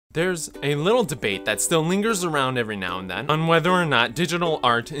There's a little debate that still lingers around every now and then on whether or not digital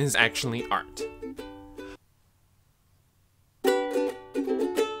art is actually art.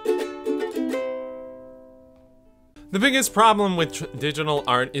 The biggest problem with digital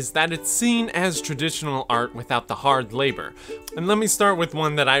art is that it's seen as traditional art without the hard labor. And let me start with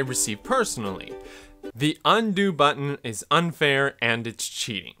one that I received personally. The undo button is unfair and it's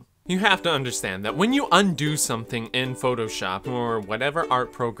cheating. You have to understand that when you undo something in Photoshop or whatever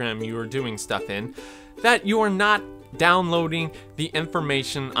art program you are doing stuff in, that you are not downloading the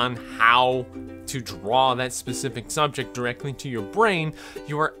information on how to draw that specific subject directly to your brain.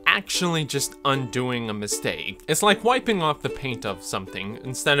 You are actually just undoing a mistake. It's like wiping off the paint of something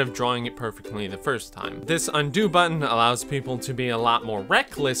instead of drawing it perfectly the first time. This undo button allows people to be a lot more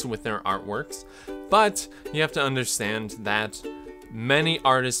reckless with their artworks, but you have to understand that many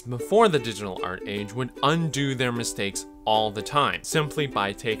artists before the digital art age would undo their mistakes all the time, simply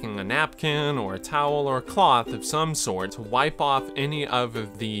by taking a napkin or a towel or a cloth of some sort to wipe off any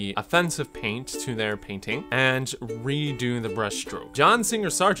of the offensive paint to their painting and redo the brushstroke. John Singer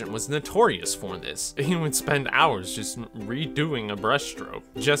Sargent was notorious for this. He would spend hours just redoing a brushstroke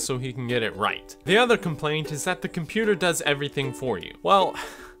just so he can get it right. The other complaint is that the computer does everything for you. Well,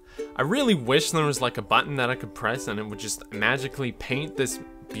 I really wish there was like a button that I could press and it would just magically paint this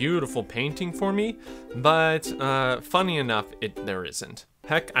beautiful painting for me, but funny enough, there isn't.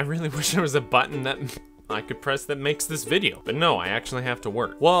 Heck, I really wish there was a button that I could press that makes this video, but no, I actually have to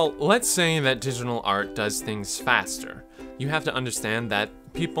work. Well, let's say that digital art does things faster. You have to understand that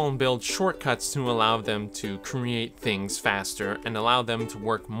people build shortcuts to allow them to create things faster and allow them to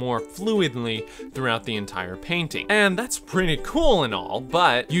work more fluidly throughout the entire painting. And that's pretty cool and all,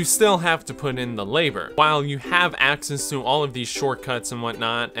 but you still have to put in the labor. While you have access to all of these shortcuts and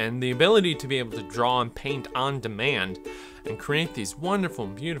whatnot, and the ability to be able to draw and paint on demand, and create these wonderful,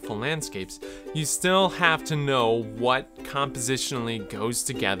 beautiful landscapes, you still have to know what compositionally goes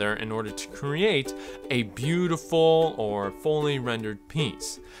together in order to create a beautiful or fully rendered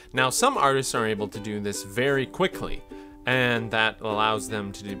piece. Now, some artists are able to do this very quickly, and that allows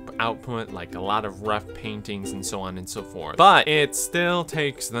them to output like a lot of rough paintings and so on and so forth. But it still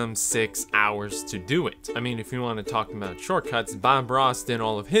takes them 6 hours to do it. I mean, if you want to talk about shortcuts, Bob Ross did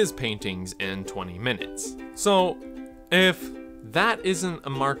all of his paintings in 20 minutes. So, if that isn't a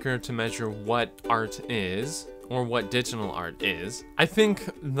marker to measure what art is, or what digital art is, I think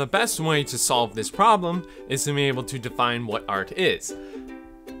the best way to solve this problem is to be able to define what art is.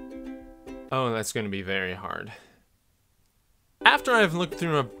 Oh, that's going to be very hard. After I've looked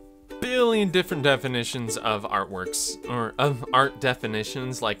through a billion different definitions of artworks, or of art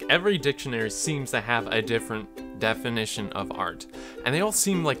definitions, like every dictionary seems to have a different definition of art, and they all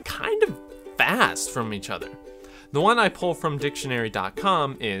seem like kind of fast from each other. The one I pull from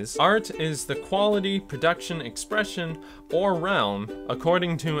dictionary.com is, art is the quality, production, expression, or realm,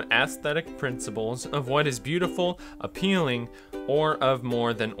 according to aesthetic principles, of what is beautiful, appealing, or of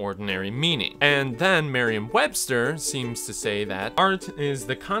more than ordinary meaning. And then Merriam-Webster seems to say that art is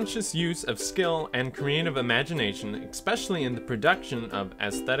the conscious use of skill and creative imagination, especially in the production of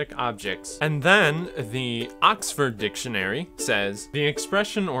aesthetic objects. And then the Oxford Dictionary says, the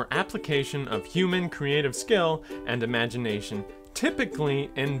expression or application of human creative skill and imagination, typically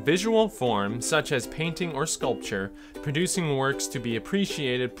in visual form such as painting or sculpture, producing works to be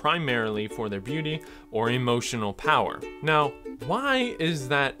appreciated primarily for their beauty or emotional power. Now, why is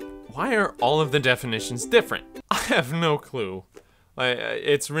that? Why are all of the definitions different? I have no clue.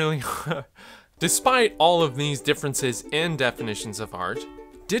 It's really despite all of these differences in definitions of art,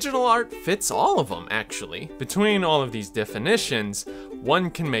 digital art fits all of them, actually. Between all of these definitions,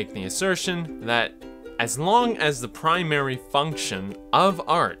 one can make the assertion that as long as the primary function of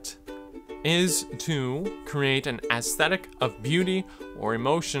art is to create an aesthetic of beauty or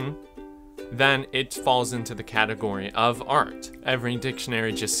emotion, then it falls into the category of art. Every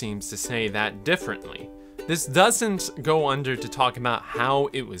dictionary just seems to say that differently. This doesn't go under to talk about how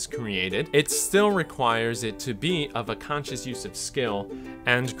it was created. It still requires it to be of a conscious use of skill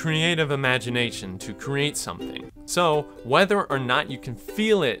and creative imagination to create something. So, whether or not you can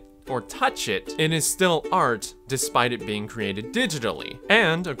feel it or touch it, it is still art despite it being created digitally.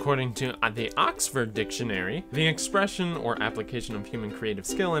 And according to the Oxford Dictionary, the expression or application of human creative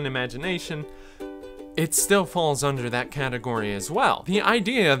skill and imagination, it still falls under that category as well. The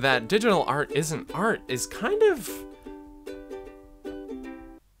idea that digital art isn't art is kind of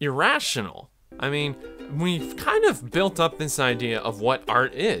irrational. I mean, we've kind of built up this idea of what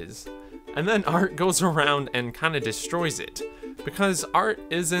art is, and then art goes around and kind of destroys it. Because art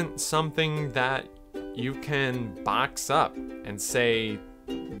isn't something that you can box up and say,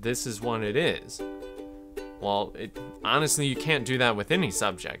 this is what it is. Well, honestly, you can't do that with any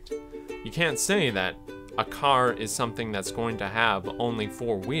subject. You can't say that a car is something that's going to have only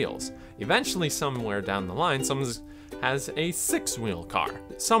 4 wheels. Eventually, somewhere down the line, someone has a 6-wheel car.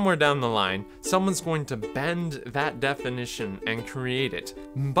 Somewhere down the line, someone's going to bend that definition and create it.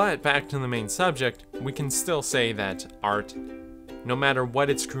 But back to the main subject, we can still say that art, no matter what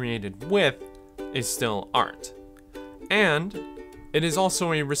it's created with, is still art. And it is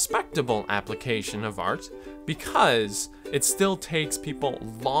also a respectable application of art because it still takes people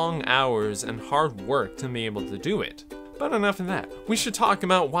long hours and hard work to be able to do it. But enough of that. We should talk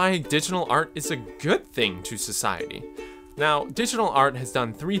about why digital art is a good thing to society. Now, digital art has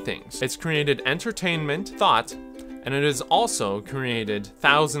done 3 things. It's created entertainment, thought, and it has also created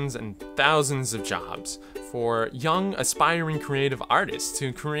thousands and thousands of jobs for young, aspiring creative artists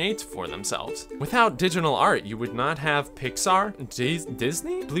to create for themselves. Without digital art, you would not have Pixar,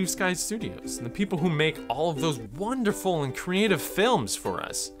 Disney, Blue Sky Studios, the people who make all of those wonderful and creative films for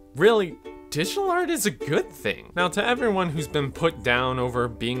us. Really, digital art is a good thing. Now, to everyone who's been put down over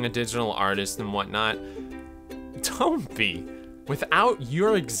being a digital artist and whatnot, don't be. Without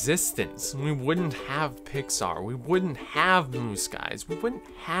your existence, we wouldn't have Pixar, we wouldn't have Blue Skies, we wouldn't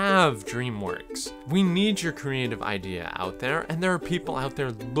have DreamWorks. We need your creative idea out there, and there are people out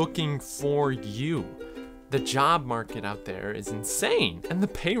there looking for you. The job market out there is insane, and the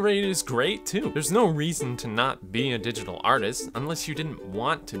pay rate is great too. There's no reason to not be a digital artist unless you didn't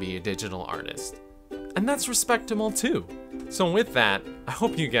want to be a digital artist. And that's respectable too. So with that, I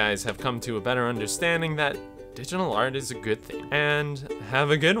hope you guys have come to a better understanding that digital art is a good thing. And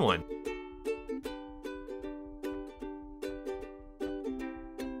have a good one.